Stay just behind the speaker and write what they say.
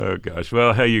Oh, gosh.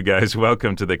 Well, hey, you guys,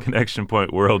 welcome to the Connection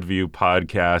Point Worldview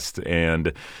podcast.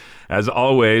 And as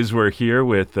always, we're here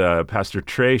with Pastor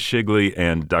Trey Shigley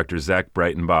and Dr. Zach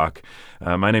Breitenbach.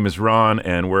 My name is Ron,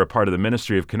 and we're a part of the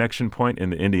ministry of Connection Point in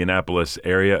the Indianapolis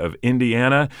area of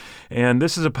Indiana. And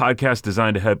this is a podcast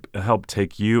designed to help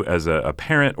take you as a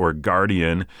parent or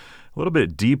guardian a little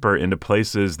bit deeper into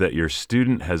places that your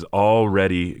student has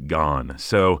already gone.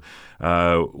 So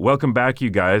welcome back, you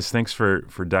guys. Thanks for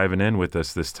diving in with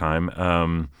us this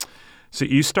time. So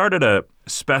you started a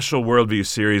special Worldview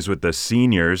series with the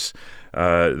seniors,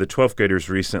 the 12th graders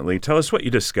recently. Tell us what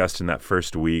you discussed in that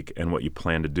first week and what you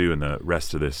plan to do in the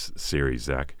rest of this series,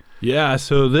 Zach. Yeah,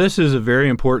 so this is a very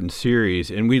important series,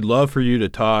 and we'd love for you to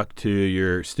talk to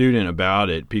your student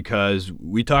about it because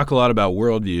we talk a lot about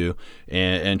worldview,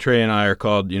 and Trey and I are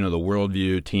called, the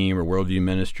Worldview team or Worldview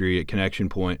ministry at Connection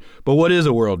Point. But what is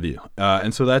a worldview?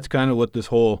 And so that's kind of what this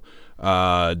whole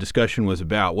discussion was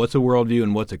about. What's a worldview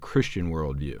and what's a Christian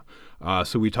worldview?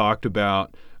 So we talked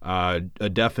about a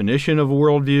definition of a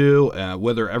worldview,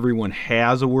 whether everyone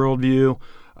has a worldview,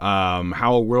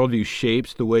 how a worldview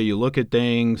shapes the way you look at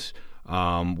things,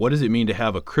 what does it mean to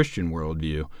have a Christian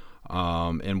worldview,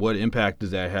 and what impact does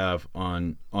that have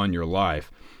on your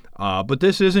life. But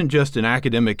this isn't just an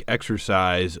academic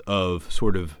exercise of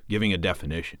sort of giving a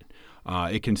definition.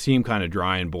 It can seem kind of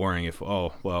dry and boring if,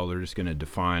 they're just going to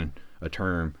define a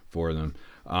term for them.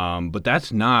 But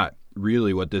that's not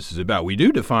really what this is about. We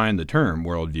do define the term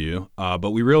worldview, but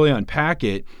we really unpack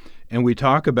it. And we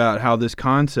talk about how this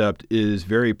concept is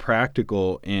very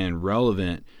practical and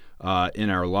relevant in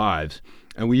our lives.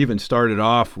 And we even started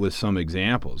off with some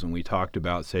examples. And we talked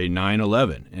about, say,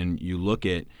 9/11. And you look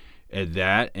at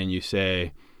that and you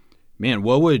say, man,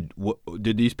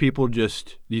 did these people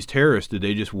these terrorists, did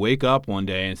they just wake up one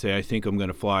day and say, I think I'm going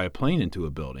to fly a plane into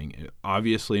a building?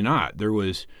 Obviously not. There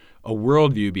was a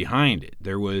worldview behind it.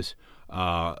 There was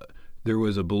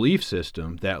a belief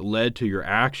system that led to your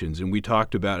actions, and we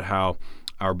talked about how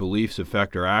our beliefs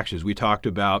affect our actions. We talked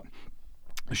about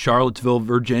Charlottesville,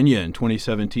 Virginia in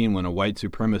 2017 when a white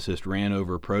supremacist ran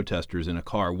over protesters in a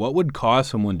car. What would cause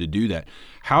someone to do that?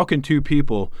 How can two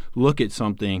people look at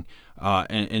something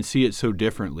and see it so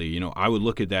differently? I would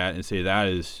look at that and say that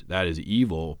is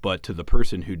evil, but to the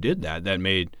person who did that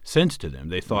made sense to them.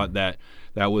 They thought that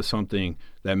was something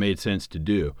that made sense to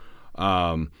do.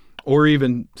 Or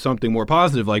even something more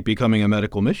positive like becoming a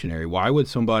medical missionary. Why would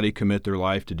somebody commit their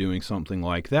life to doing something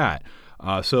like that?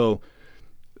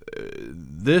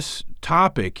 This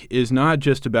topic is not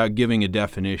just about giving a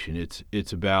definition.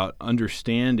 It's about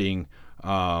understanding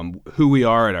who we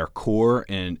are at our core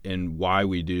and why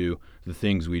we do the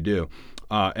things we do.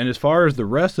 And as far as the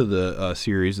rest of the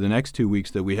series, the next 2 weeks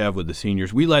that we have with the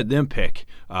seniors, we let them pick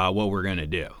what we're going to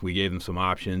do. We gave them some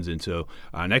options. And so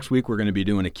next week we're going to be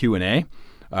doing a Q&A.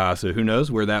 So who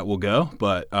knows where that will go,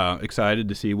 but excited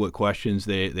to see what questions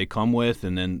they come with.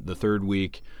 And then the third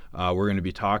week, we're going to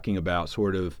be talking about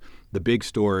sort of the big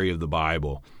story of the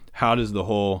Bible. How does the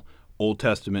whole Old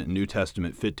Testament and New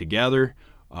Testament fit together?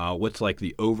 What's like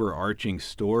the overarching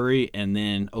story? And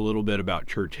then a little bit about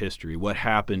church history. What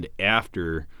happened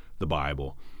after the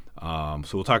Bible?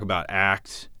 So we'll talk about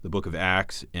Acts, the book of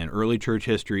Acts, and early church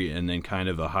history, and then kind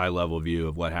of a high-level view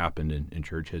of what happened in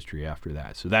church history after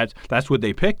that. So that's what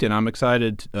they picked, and I'm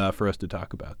excited for us to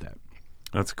talk about that.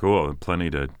 That's cool. Plenty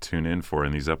to tune in for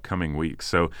in these upcoming weeks.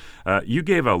 So you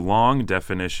gave a long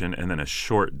definition and then a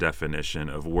short definition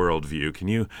of worldview. Can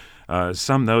you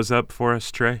sum those up for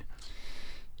us, Trey?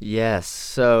 Yes.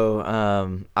 So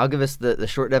I'll give us the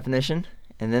short definition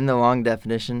and then the long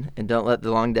definition, and don't let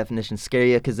the long definition scare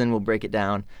you because then we'll break it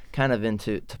down kind of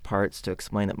into parts to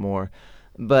explain it more.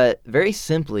 But very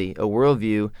simply, a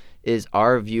worldview is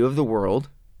our view of the world.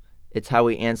 It's how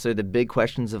we answer the big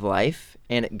questions of life,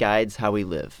 and it guides how we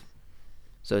live.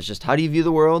 So it's just how do you view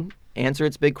the world, answer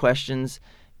its big questions,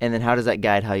 and then how does that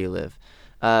guide how you live?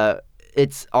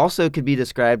 It's also could be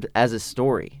described as a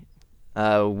story.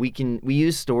 We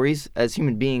use stories as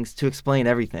human beings to explain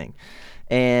everything.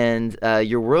 And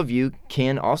your worldview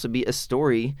can also be a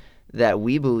story that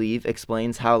we believe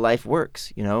explains how life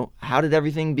works. How did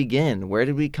everything begin? Where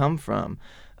did we come from?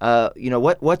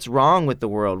 What's wrong with the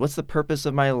world? What's the purpose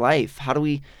of my life? How do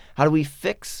we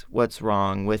fix what's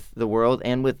wrong with the world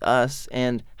and with us?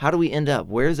 And how do we end up?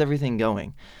 Where's everything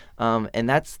going? And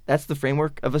that's the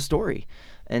framework of a story.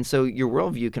 And so your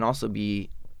worldview can also be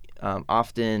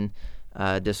often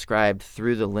described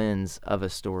through the lens of a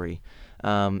story.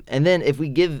 And then if we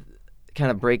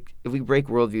break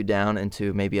worldview down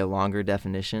into maybe a longer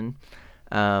definition,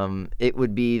 it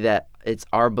would be that it's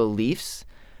our beliefs,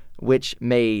 which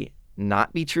may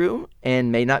not be true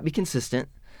and may not be consistent,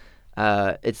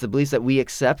 It's the beliefs that we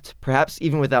accept, perhaps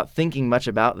even without thinking much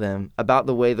about them, about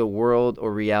the way the world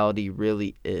or reality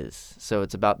really is. So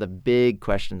it's about the big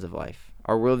questions of life.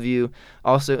 Our worldview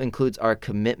also includes our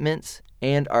commitments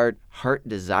and our heart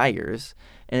desires,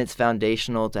 and it's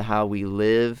foundational to how we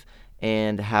live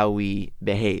and how we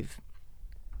behave.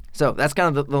 So that's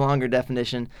kind of the longer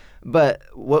definition, but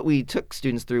what we took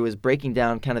students through is breaking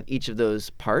down kind of each of those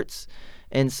parts.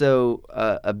 And so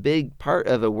a big part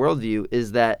of a worldview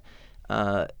is that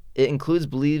it includes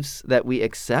beliefs that we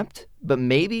accept, but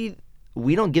maybe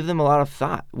we don't give them a lot of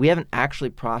thought. We haven't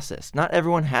actually processed. Not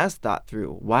everyone has thought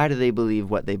through why do they believe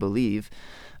what they believe.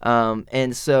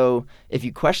 And so if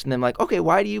you question them like, okay,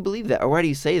 why do you believe that? Or why do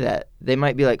you say that? They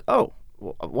might be like, oh,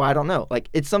 well, I don't know. Like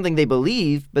it's something they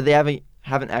believe, but they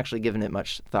haven't actually given it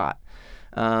much thought.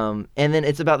 And then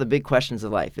it's about the big questions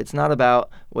of life. It's not about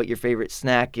what your favorite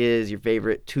snack is, your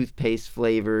favorite toothpaste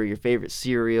flavor, your favorite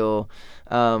cereal,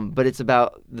 but it's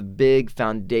about the big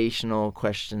foundational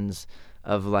questions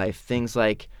of life. Things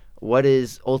like, what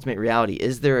is ultimate reality?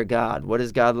 Is there a God? What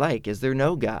is God like? Is there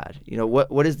no God?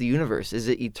 What is the universe? Is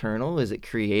it eternal? Is it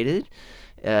created?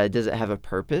 Does it have a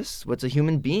purpose? What's a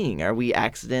human being? Are we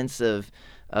accidents of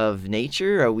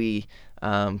nature? Are we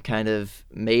kind of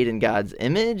made in God's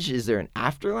image? Is there an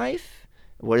afterlife?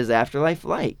 What is the afterlife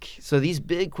like? So these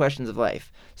big questions of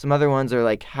life. Some other ones are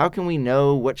like, how can we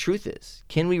know what truth is?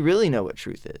 Can we really know what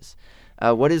truth is?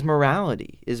 What is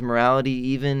morality? Is morality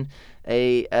even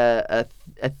a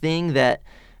thing that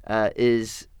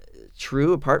is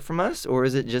true apart from us, or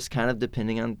is it just kind of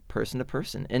depending on person to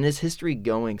person? And is history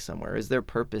going somewhere? Is there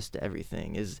purpose to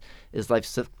everything? Is life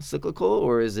cyclical,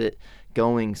 or is it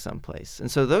going someplace?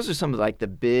 And so those are some of like the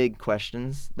big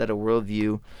questions that a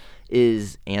worldview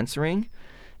is answering.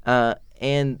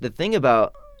 And the thing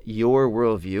about your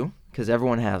worldview, because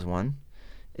everyone has one,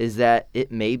 is that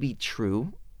it may be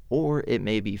true or it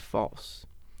may be false.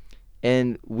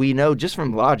 And we know just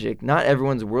from logic, not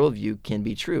everyone's worldview can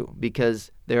be true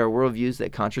because there are worldviews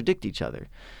that contradict each other.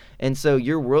 And so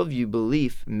your worldview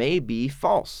belief may be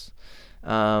false.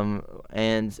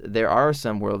 And there are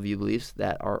some worldview beliefs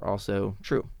that are also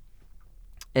true.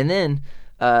 And then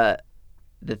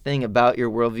the thing about your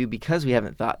worldview, because we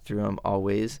haven't thought through them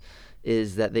always,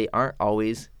 is that they aren't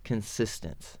always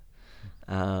consistent.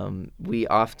 We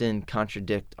often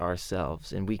contradict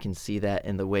ourselves, and we can see that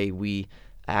in the way we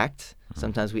act.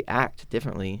 Sometimes we act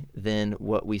differently than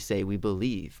what we say we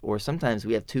believe, or sometimes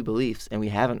we have two beliefs and we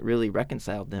haven't really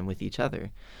reconciled them with each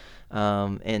other.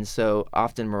 And so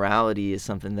often morality is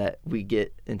something that we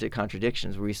get into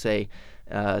contradictions where we say,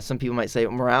 some people might say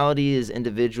morality is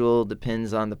individual,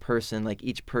 depends on the person, like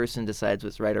each person decides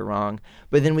what's right or wrong.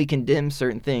 But then we condemn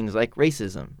certain things like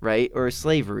racism, right? Or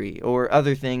slavery or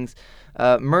other things,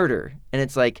 murder. And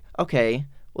it's like, okay,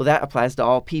 well, that applies to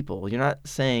all people. You're not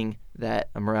saying that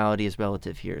a morality is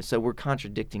relative here. So we're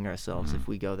contradicting ourselves if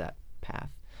we go that path.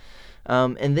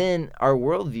 And then our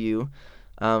worldview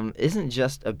isn't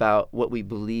just about what we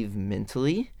believe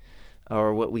mentally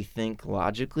or what we think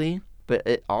logically, but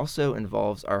it also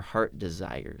involves our heart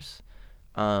desires.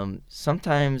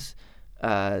 Sometimes,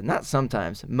 not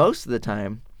sometimes, most of the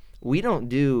time, we don't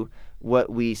do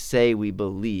what we say we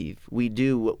believe. We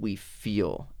do what we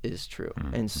feel is true.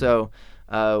 And so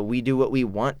we do what we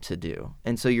want to do.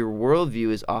 And so your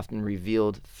worldview is often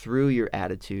revealed through your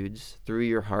attitudes, through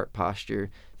your heart posture,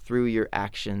 through your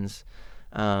actions.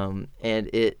 And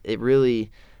it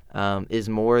really is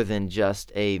more than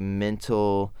just a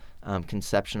mental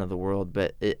conception of the world,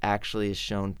 but it actually is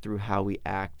shown through how we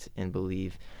act and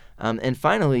believe. And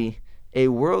finally, a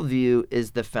worldview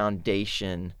is the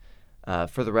foundation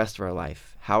for the rest of our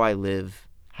life. How I live,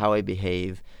 how I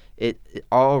behave, it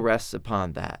all rests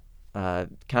upon that.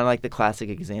 Kind of like the classic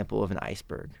example of an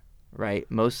iceberg, right?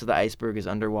 Most of the iceberg is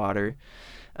underwater,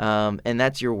 and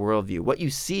that's your worldview. What you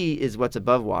see is what's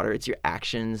above water. It's your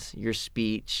actions, your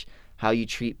speech, how you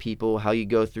treat people, how you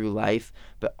go through life,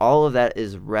 but all of that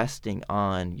is resting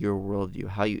on your worldview,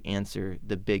 how you answer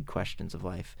the big questions of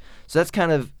life. So that's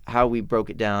kind of how we broke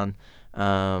it down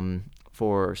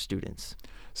for students.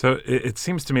 So it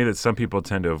seems to me that some people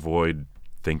tend to avoid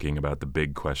thinking about the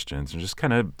big questions and just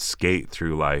kind of skate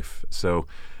through life. So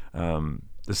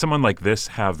does someone like this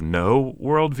have no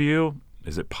worldview?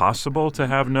 Is it possible to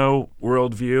have no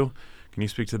worldview? Can you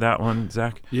speak to that one,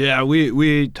 Zach? Yeah,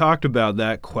 we talked about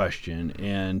that question,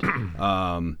 and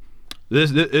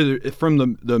this from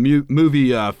the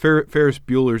movie Ferris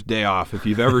Bueller's Day Off. If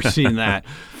you've ever seen that,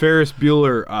 Ferris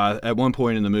Bueller at one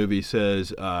point in the movie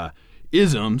says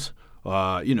isms.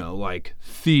 Like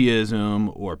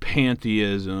theism or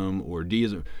pantheism or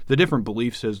deism, the different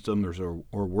belief systems or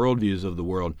worldviews of the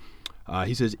world,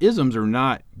 He says isms are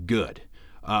not good.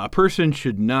 A person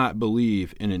should not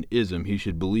believe in an ism. He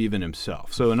should believe in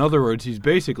himself. So in other words, he's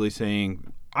basically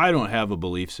saying, I don't have a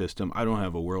belief system. I don't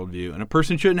have a worldview, and a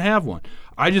person shouldn't have one.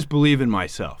 I just believe in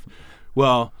myself.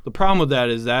 Well, the problem with that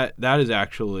is that is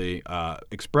actually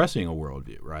expressing a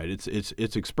worldview, right?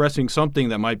 It's expressing something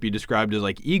that might be described as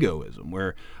like egoism,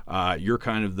 where you're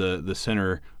kind of the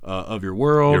center of your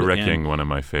world. You're wrecking one of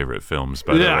my favorite films,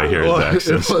 by the way. Here,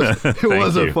 it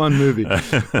was a fun movie.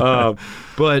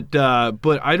 But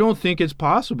I don't think it's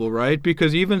possible, right?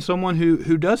 Because even someone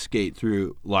who does skate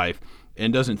through life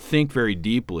and doesn't think very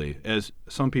deeply, as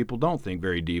some people don't think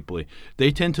very deeply, they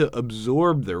tend to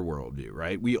absorb their worldview,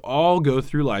 right? We all go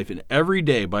through life, and every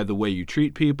day, by the way you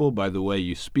treat people, by the way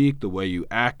you speak, the way you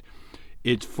act,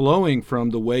 it's flowing from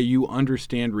the way you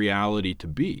understand reality to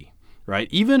be, right?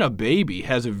 Even a baby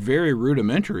has a very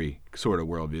rudimentary sort of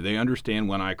worldview. They understand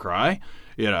when I cry,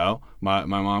 my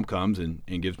mom comes and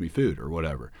gives me food or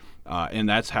whatever. And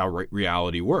that's how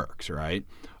reality works, right?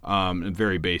 At a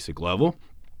very basic level.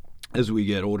 As we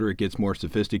get older, it gets more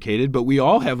sophisticated, but we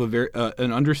all have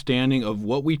an understanding of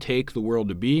what we take the world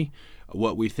to be,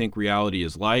 what we think reality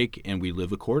is like, and we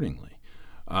live accordingly.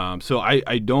 So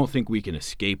I don't think we can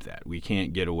escape that. We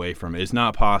can't get away from it. It's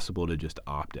not possible to just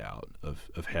opt out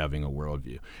of having a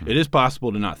worldview. It is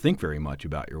possible to not think very much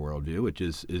about your worldview, which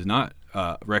is not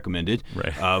recommended,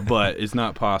 right. But it's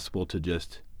not possible to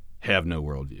just have no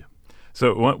worldview.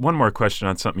 So one more question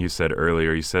on something you said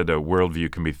earlier. You said a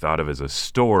worldview can be thought of as a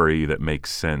story that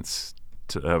makes sense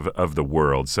of the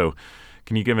world. So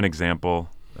can you give an example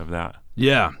of that?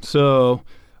 Yeah. So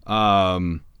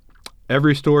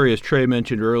every story, as Trey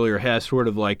mentioned earlier, has sort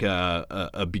of like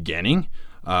a beginning,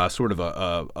 sort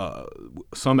of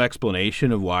some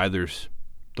explanation of why the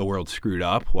world's screwed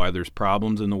up, why there's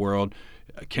problems in the world.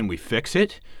 Can we fix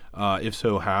it? If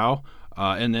so, how?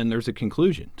 And then there's a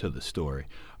conclusion to the story.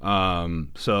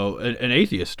 So an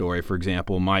atheist story, for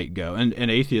example, might go, and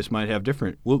atheists might have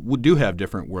different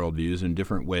worldviews and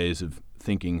different ways of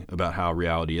thinking about how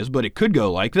reality is, but it could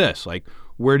go like this, like,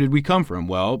 where did we come from?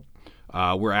 Well,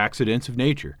 we're accidents of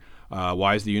nature.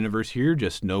 Why is the universe here?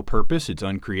 Just no purpose. It's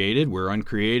uncreated. We're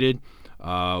uncreated.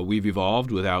 We've evolved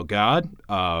without God,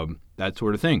 that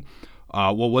sort of thing.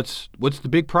 Well, what's the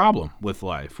big problem with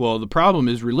life? Well, the problem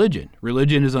is religion.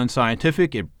 Religion is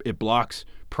unscientific. It blocks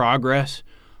progress.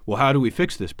 Well, how do we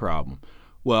fix this problem?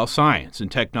 Well, science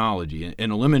and technology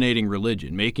and eliminating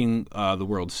religion, making the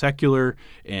world secular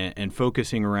and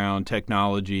focusing around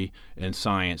technology and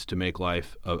science to make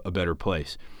life a better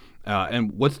place.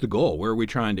 And what's the goal? Where are we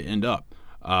trying to end up?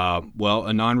 Well,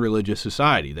 a non-religious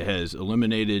society that has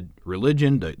eliminated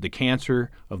religion, the cancer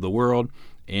of the world,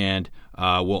 and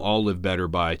we'll all live better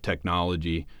by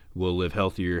technology. We'll live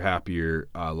healthier, happier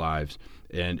lives.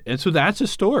 And so that's a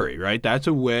story, right? That's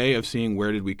a way of seeing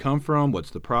where did we come from, what's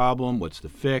the problem, what's the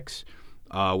fix,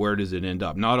 where does it end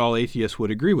up? Not all atheists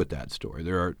would agree with that story.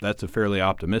 That's a fairly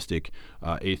optimistic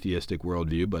atheistic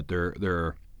worldview, but there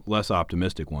are less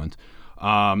optimistic ones.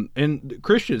 And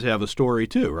Christians have a story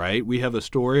too, right? We have a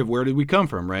story of where did we come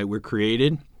from, right? We're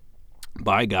created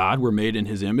by God. We're made in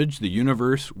His image. The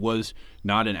universe was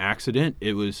not an accident.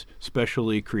 It was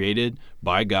specially created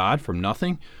by God from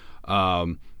nothing.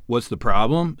 What's the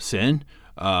problem? Sin,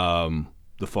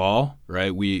 the fall,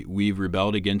 right? We've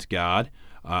rebelled against God,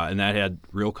 and that had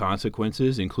real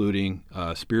consequences, including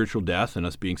spiritual death and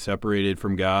us being separated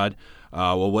from God.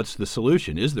 Well, what's the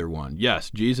solution? Is there one? Yes,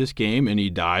 Jesus came and He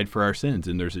died for our sins,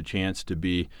 and there's a chance to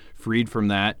be freed from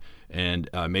that and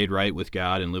made right with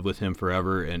God and live with Him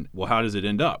forever. And, well, how does it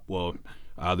end up? Well,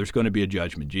 there's going to be a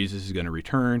judgment. Jesus is going to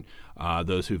return.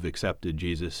 Those who've accepted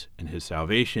Jesus and His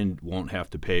salvation won't have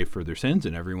to pay for their sins,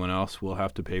 and everyone else will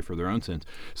have to pay for their own sins.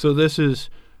 So this is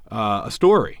a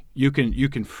story. You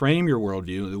can frame your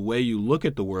worldview, the way you look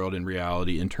at the world in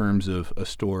reality, in terms of a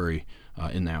story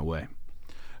in that way.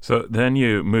 So then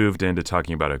you moved into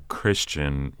talking about a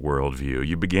Christian worldview.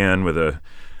 You began with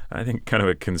I think, kind of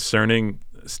a concerning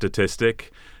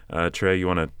statistic. Trey, you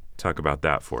want to talk about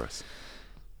that for us?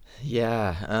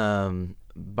 Yeah.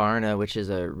 Barna, which is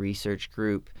a research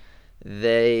group,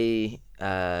 they,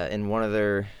 in one of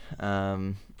their,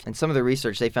 in some of their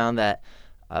research, they found that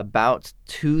about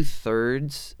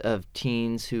 2/3 of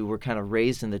teens who were kind of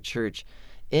raised in the church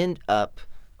end up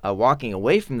walking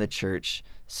away from the church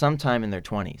sometime in their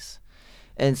 20s.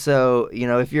 And so,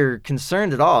 if you're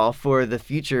concerned at all for the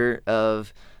future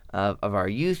of our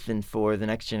youth and for the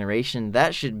next generation,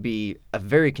 that should be a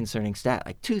very concerning stat.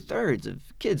 Like 2/3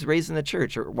 of kids raised in the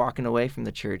church are walking away from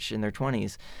the church in their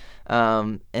 20s.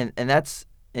 And that's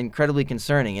incredibly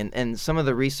concerning. And some of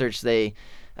the research they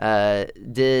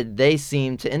did they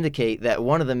seem to indicate that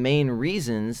one of the main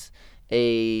reasons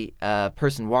a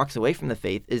person walks away from the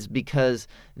faith is because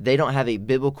they don't have a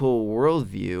biblical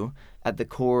worldview at the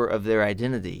core of their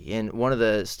identity. And one of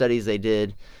the studies they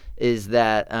did is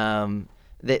that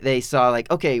they saw, like,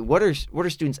 okay, what are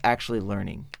students actually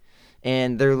learning?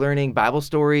 And they're learning Bible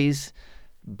stories,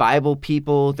 Bible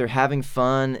people, they're having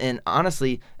fun, and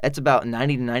honestly, that's about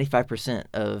 90 to 95%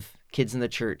 of kids in the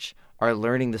church are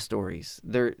learning the stories.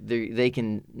 They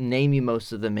can name you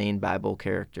most of the main Bible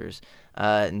characters.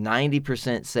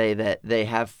 90% say that they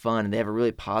have fun and they have a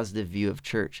really positive view of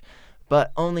church.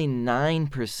 But only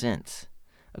 9%,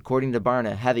 according to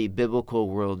Barna, have a biblical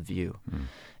worldview.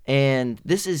 And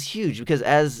this is huge because,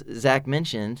 as Zach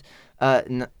mentioned,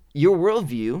 your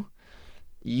worldview,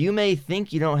 you may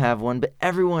think you don't have one, but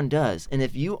everyone does. And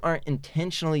if you aren't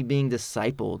intentionally being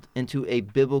discipled into a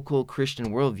biblical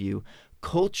Christian worldview,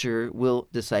 culture will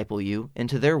disciple you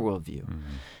into their worldview.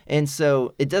 And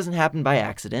so it doesn't happen by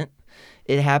accident.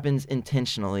 It happens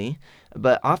intentionally.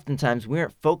 But oftentimes we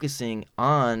aren't focusing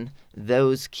on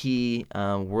those key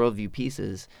worldview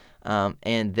pieces,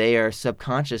 and they are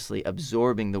subconsciously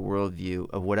absorbing the worldview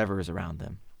of whatever is around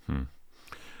them.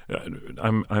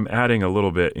 I'm adding a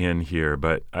little bit in here,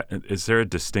 but is there a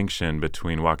distinction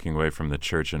between walking away from the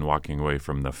church and walking away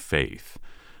from the faith?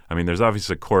 I mean, there's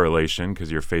obviously a correlation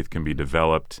because your faith can be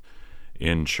developed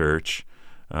in church,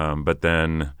 but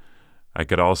then I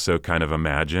could also kind of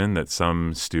imagine that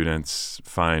some students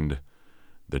find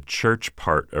the church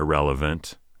part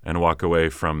irrelevant and walk away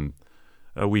from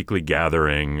a weekly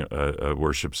gathering, a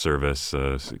worship service,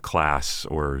 a class,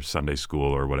 or Sunday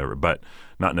school or whatever, but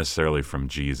not necessarily from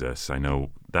Jesus. I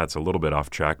know that's a little bit off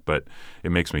track, but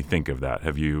it makes me think of that.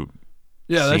 Have you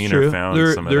that's seen true. or found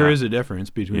some of There that? is a difference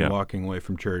between walking away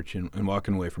from church and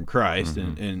walking away from Christ,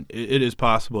 and it is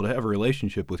possible to have a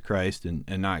relationship with Christ and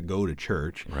not go to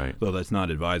church, Right. though that's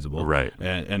not advisable, Right.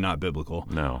 and not biblical.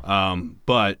 No.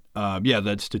 But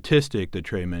that statistic that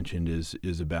Trey mentioned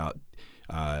is about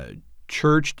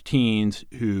church teens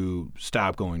who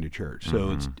stop going to church.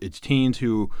 So it's teens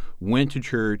who went to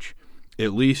church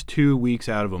at least 2 weeks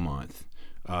out of a month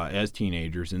as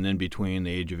teenagers, and then between the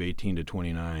age of 18 to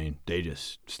 29, they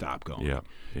just stop going.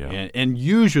 Yeah. And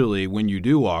usually when you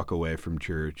do walk away from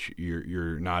church,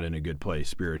 you're not in a good place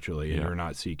spiritually, and you're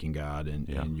not seeking God,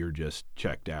 and you're just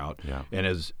checked out. Yeah. And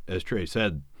as Trey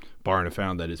said, Barna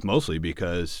found that it's mostly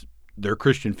because their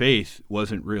Christian faith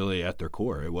wasn't really at their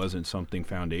core. It wasn't something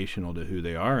foundational to who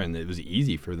they are, and it was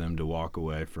easy for them to walk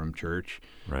away from church,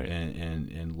 Right.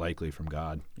 and likely from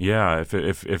God. Yeah,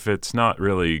 if it's not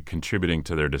really contributing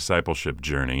to their discipleship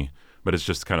journey, but it's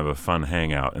just kind of a fun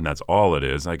hangout, and that's all it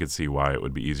is, I could see why it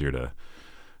would be easier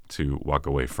to walk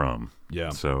away from. Yeah.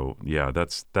 So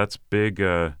that's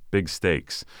big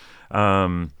stakes.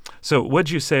 So what'd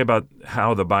you say about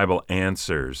how the Bible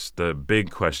answers the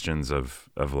big questions of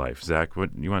life? Zach,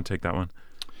 you want to take that one?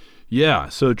 Yeah,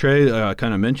 so Trey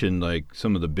kind of mentioned like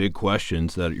some of the big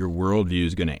questions that your worldview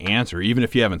is going to answer, even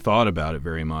if you haven't thought about it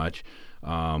very much.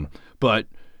 But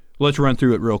let's run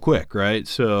through it real quick, right?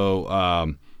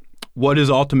 So what is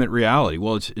ultimate reality?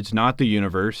 Well, it's not the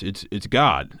universe, it's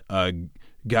God.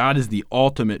 God is the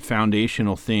ultimate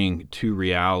foundational thing to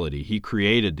reality. He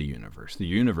created the universe. The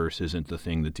universe isn't the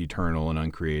thing that's eternal and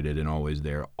uncreated and always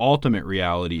there. Ultimate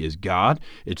reality is God.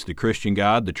 It's the Christian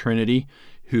God, the Trinity,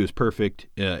 who is perfect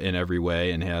in every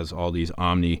way and has all these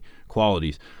omni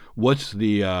qualities. What's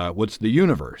the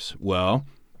universe? Well,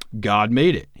 God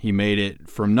made it. He made it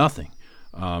from nothing.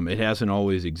 It hasn't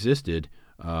always existed,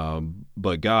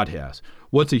 but God has.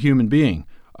 What's a human being?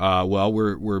 Well,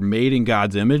 we're made in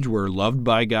God's image. We're loved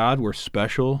by God. We're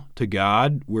special to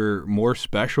God. We're more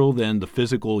special than the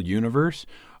physical universe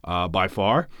by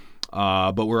far,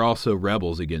 but we're also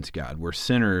rebels against God. We're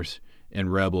sinners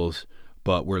and rebels,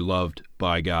 but we're loved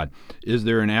by God. Is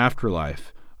there an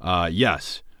afterlife?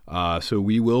 Yes. So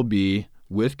we will be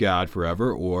with God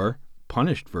forever or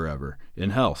punished forever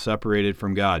in hell, separated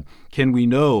from God. Can we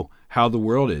know how the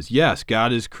world is? Yes,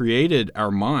 God has created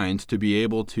our minds to be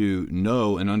able to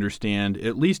know and understand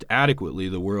at least adequately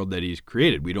the world that He's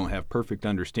created. We don't have perfect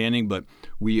understanding, but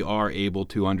we are able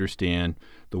to understand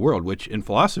the world, which in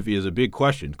philosophy is a big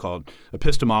question called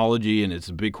epistemology, and it's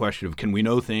a big question of can we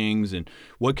know things and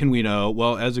what can we know?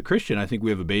 Well, as a Christian, I think we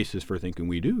have a basis for thinking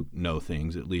we do know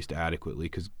things at least adequately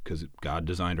because God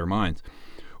designed our minds.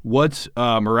 What's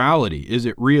morality? Is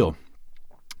it real?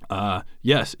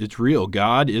 Yes, it's real.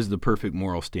 God is the perfect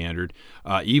moral standard.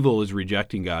 Evil is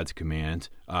rejecting God's commands.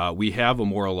 We have a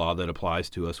moral law that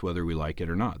applies to us whether we like it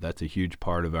or not. That's a huge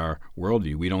part of our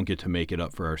worldview. We don't get to make it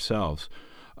up for ourselves.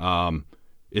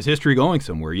 Is history going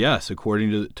somewhere? Yes,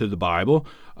 according to the Bible,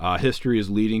 history is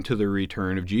leading to the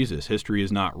return of Jesus. History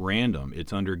is not random.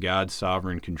 It's under God's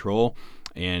sovereign control,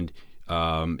 and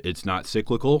it's not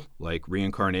cyclical like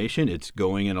reincarnation. It's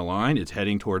going in a line. It's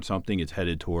heading toward something. It's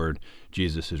headed toward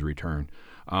Jesus' return.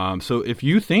 So if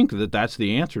you think that that's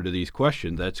the answer to these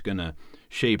questions, that's going to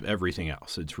shape everything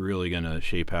else. It's really going to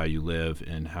shape how you live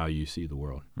and how you see the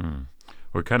world.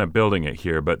 We're kind of building it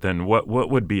here, but then what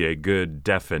would be a good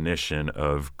definition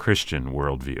of Christian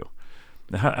worldview?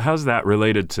 How's that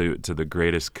related to the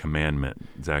greatest commandment?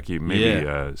 Zach, you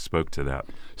maybe spoke to that.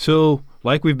 So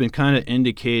like we've been kind of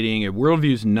indicating, a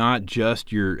worldview is not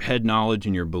just your head knowledge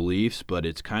and your beliefs, but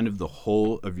it's kind of the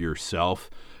whole of yourself.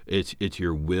 It's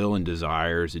your will and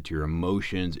desires. It's your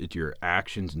emotions. It's your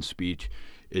actions and speech.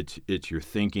 It's your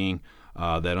thinking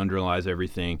that underlies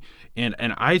everything. And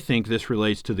I think this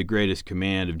relates to the greatest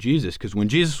command of Jesus, because when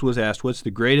Jesus was asked, what's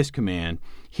the greatest command?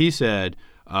 He said,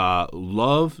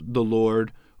 love the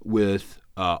Lord with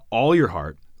all your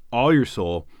heart, all your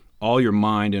soul, all your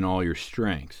mind, and all your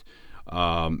strength.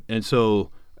 And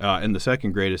the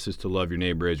second greatest is to love your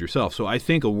neighbor as yourself. So I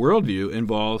think a worldview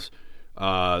involves,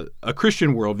 a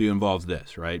Christian worldview involves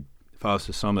this, right? If I was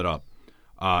to sum it up,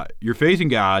 your faith in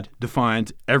God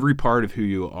defines every part of who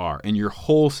you are, and your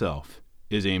whole self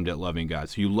is aimed at loving God.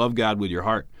 So you love God with your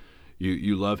heart.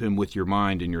 You love him with your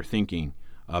mind and your thinking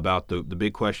about the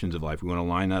big questions of life. We want to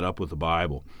line that up with the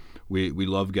Bible. We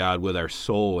love God with our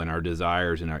soul and our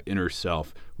desires and our inner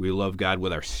self. We love God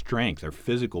with our strength, our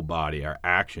physical body, our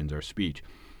actions, our speech.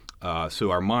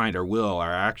 So our mind, our will,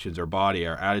 our actions, our body,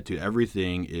 our attitude,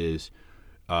 everything is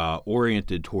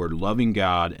oriented toward loving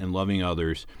God and loving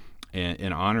others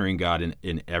and honoring God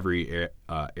in every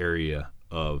area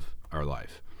of our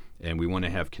life. And we want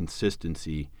to have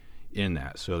consistency in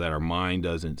that, so that our mind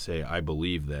doesn't say, I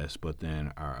believe this, but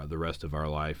then the rest of our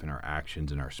life and our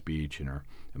actions and our speech and our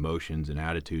emotions and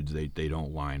attitudes, they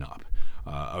don't line up.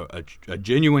 A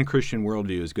genuine Christian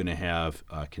worldview is going to have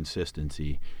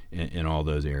consistency in all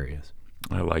those areas.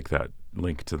 I like that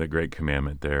link to the Great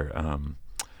Commandment there.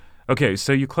 Okay,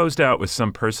 so you closed out with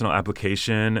some personal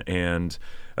application and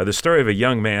the story of a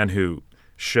young man who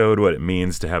showed what it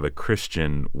means to have a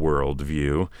Christian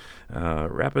worldview.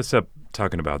 Wrap us up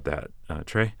talking about that,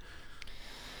 Trey.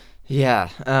 Yeah,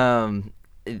 the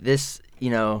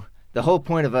whole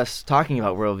point of us talking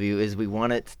about worldview is we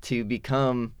want it to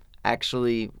become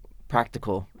actually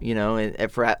practical,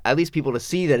 and for at least people to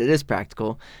see that it is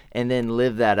practical and then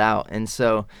live that out. And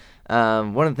so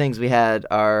one of the things we had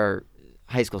our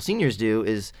high school seniors do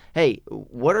is, hey,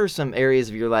 what are some areas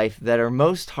of your life that are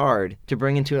most hard to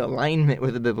bring into alignment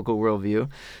with a biblical worldview?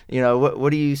 What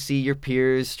do you see your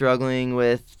peers struggling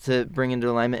with to bring into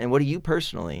alignment, and what do you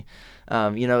personally?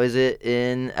 Is it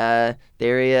in the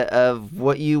area of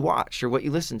what you watch or what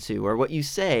you listen to or what you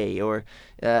say or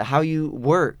how you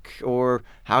work or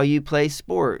how you play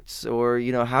sports or,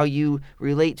 how you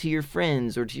relate to your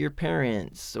friends or to your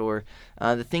parents or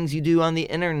the things you do on the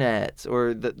internet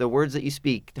or the words that you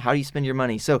speak, how do you spend your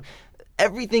money? So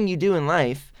everything you do in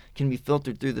life can be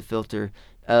filtered through the filter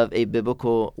of a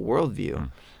biblical worldview.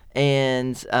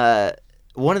 And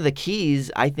one of the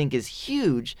keys I think is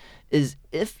huge is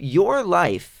if your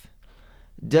life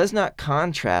does not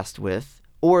contrast with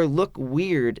or look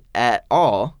weird at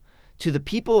all to the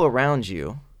people around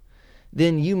you,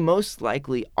 then you most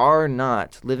likely are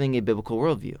not living a biblical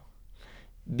worldview.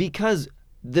 Because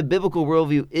the biblical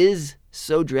worldview is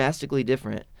so drastically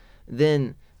different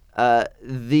than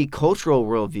the cultural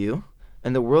worldview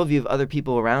and the worldview of other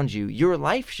people around you, your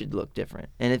life should look different.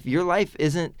 And if your life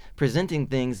isn't presenting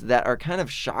things that are kind of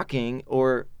shocking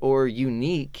or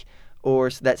unique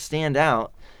or that stand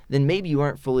out, then maybe you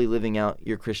aren't fully living out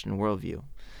your Christian worldview.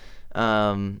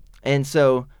 And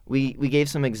so we gave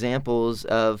some examples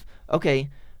of, okay,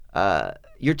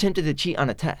 you're tempted to cheat on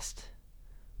a test.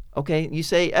 Okay, you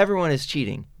say everyone is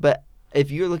cheating, but if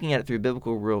you're looking at it through a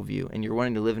biblical worldview and you're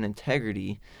wanting to live in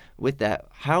integrity with that,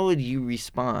 how would you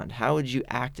respond? How would you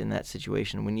act in that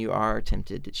situation when you are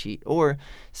tempted to cheat? Or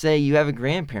say you have a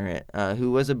grandparent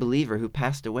who was a believer who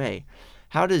passed away.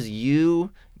 How does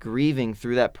you grieving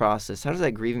through that process, how does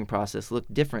that grieving process look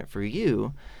different for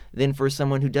you than for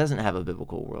someone who doesn't have a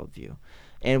biblical worldview?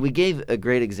 And we gave a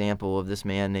great example of this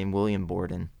man named William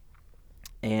Borden.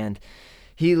 And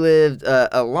he lived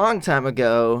a long time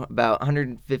ago, about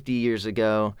 150 years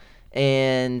ago,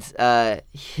 and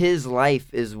his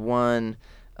life is one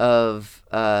of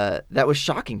that was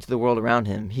shocking to the world around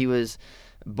him. He was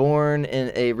born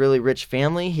in a really rich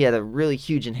family. He had a really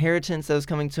huge inheritance that was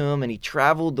coming to him, and he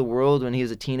traveled the world when he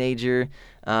was a teenager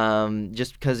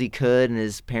just because he could, and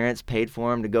his parents paid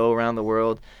for him to go around the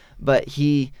world. But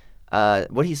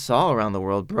what he saw around the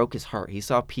world broke his heart. He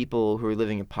saw people who were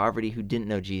living in poverty who didn't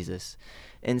know Jesus.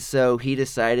 And so he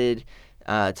decided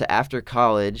after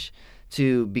college,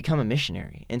 to become a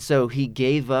missionary. And so he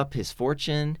gave up his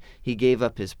fortune, he gave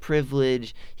up his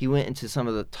privilege, he went into some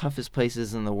of the toughest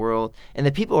places in the world, and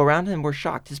the people around him were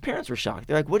shocked. His parents were shocked.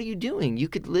 They're like, what are you doing? You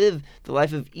could live the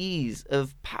life of ease,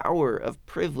 of power, of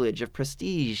privilege, of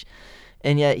prestige.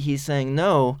 And yet he's saying,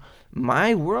 no,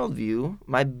 my worldview,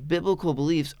 my biblical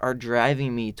beliefs are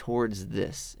driving me towards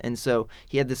this. And so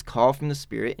he had this call from the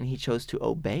Spirit, and he chose to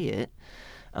obey it.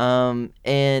 And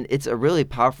it's a really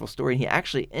powerful story. He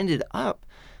actually ended up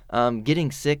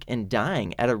getting sick and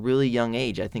dying at a really young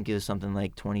age. I think it was something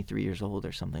like 23 years old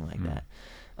or something like that.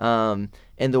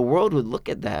 And the world would look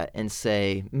at that and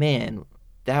say, man,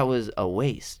 that was a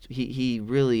waste. He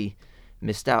really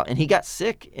missed out. And he got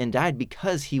sick and died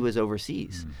because he was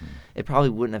overseas. It probably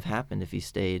wouldn't have happened if he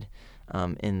stayed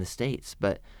in the States.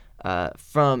 But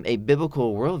from a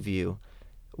biblical worldview,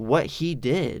 what he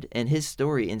did and his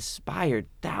story inspired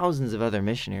thousands of other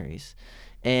missionaries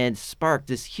and sparked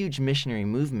this huge missionary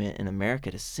movement in America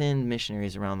to send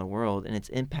missionaries around the world, and it's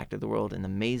impacted the world in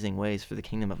amazing ways for the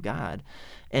kingdom of God.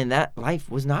 And that life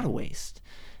was not a waste.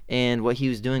 And what he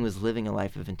was doing was living a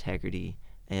life of integrity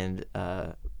and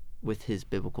with his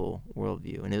biblical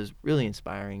worldview. And it was really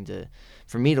inspiring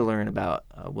for me to learn about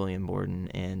William Borden,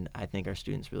 and I think our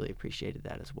students really appreciated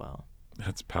that as well.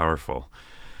 That's powerful.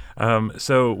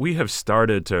 So we have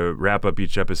started to wrap up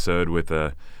each episode with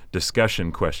a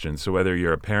discussion question. So whether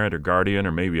you're a parent or guardian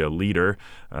or maybe a leader,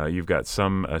 you've got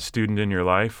some student in your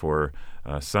life or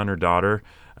son or daughter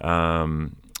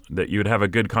that you would have a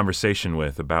good conversation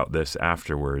with about this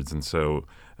afterwards. And so,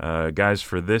 guys,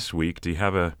 for this week, do you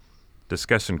have a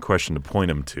discussion question to point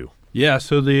them to? Yeah,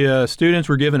 so the students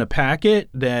were given a packet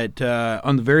that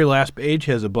on the very last page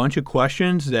has a bunch of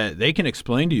questions that they can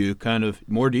explain to you, kind of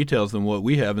more details than what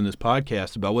we have in this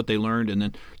podcast about what they learned, and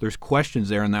then there's questions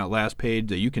there on that last page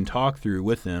that you can talk through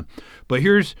with them. But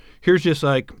here's just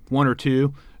like one or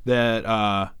two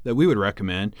that we would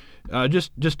recommend.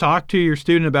 Just talk to your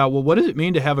student about, well, what does it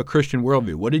mean to have a Christian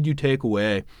worldview? What did you take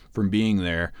away from being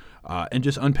there? And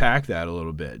just unpack that a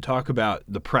little bit. Talk about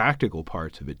the practical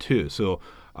parts of it too. So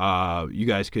you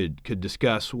guys could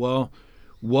discuss, well,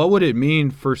 what would it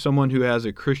mean for someone who has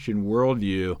a Christian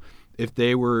worldview if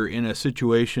they were in a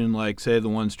situation like, say, the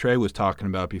ones Trey was talking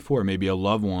about before, maybe a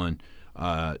loved one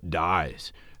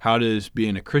dies? How does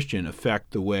being a Christian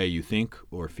affect the way you think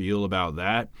or feel about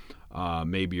that?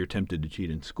 Maybe you're tempted to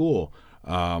cheat in school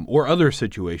or other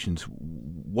situations.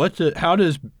 How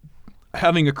does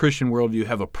having a Christian worldview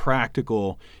have a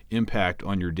practical impact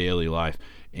on your daily life?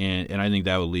 And I think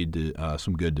that would lead to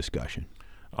some good discussion.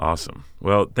 Awesome.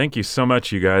 Well, thank you so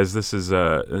much, you guys. This is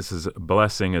a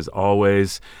blessing as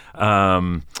always.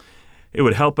 It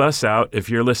would help us out if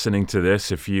you're listening to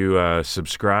this, if you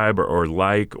subscribe or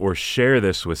like or share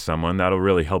this with someone. That'll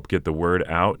really help get the word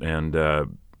out and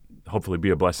hopefully be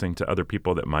a blessing to other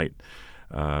people that might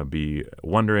be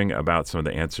wondering about some of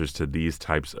the answers to these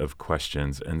types of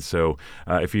questions. And so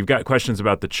if you've got questions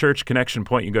about the church connection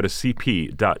point, you can go to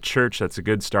cp.church. That's a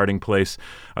good starting place.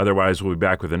 Otherwise, we'll be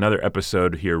back with another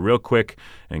episode here real quick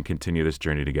and continue this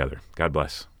journey together. God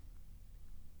bless.